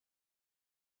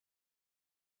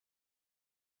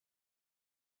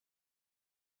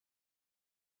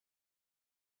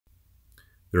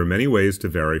There are many ways to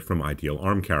vary from ideal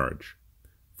arm carriage.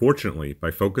 Fortunately,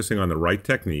 by focusing on the right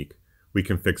technique, we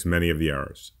can fix many of the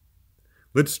errors.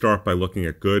 Let's start by looking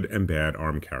at good and bad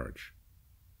arm carriage.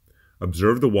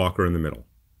 Observe the walker in the middle.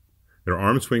 Their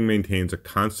arm swing maintains a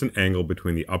constant angle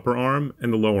between the upper arm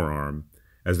and the lower arm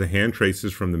as the hand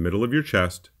traces from the middle of your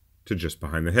chest to just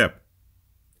behind the hip.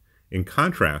 In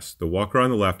contrast, the walker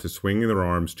on the left is swinging their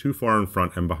arms too far in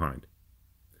front and behind.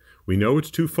 We know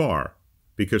it's too far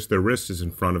because their wrist is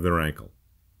in front of their ankle.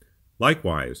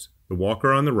 Likewise, the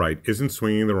walker on the right isn't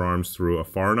swinging their arms through a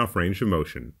far enough range of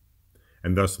motion,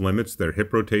 and thus limits their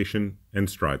hip rotation and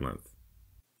stride length.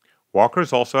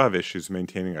 Walkers also have issues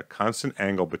maintaining a constant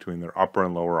angle between their upper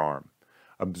and lower arm.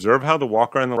 Observe how the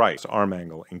walker on the right's arm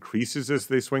angle increases as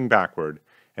they swing backward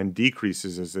and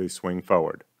decreases as they swing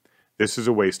forward. This is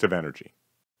a waste of energy.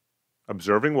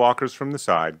 Observing walkers from the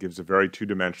side gives a very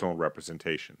two-dimensional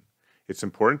representation. It's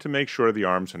important to make sure the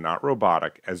arms are not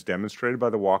robotic, as demonstrated by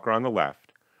the walker on the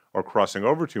left, or crossing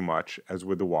over too much, as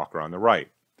with the walker on the right.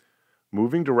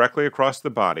 Moving directly across the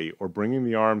body or bringing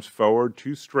the arms forward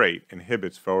too straight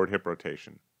inhibits forward hip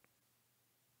rotation.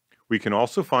 We can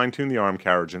also fine-tune the arm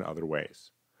carriage in other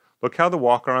ways. Look how the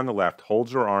walker on the left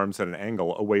holds her arms at an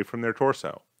angle away from their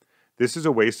torso. This is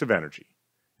a waste of energy.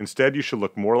 Instead, you should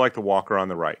look more like the walker on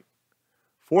the right.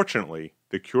 Fortunately,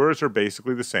 the cures are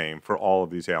basically the same for all of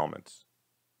these ailments.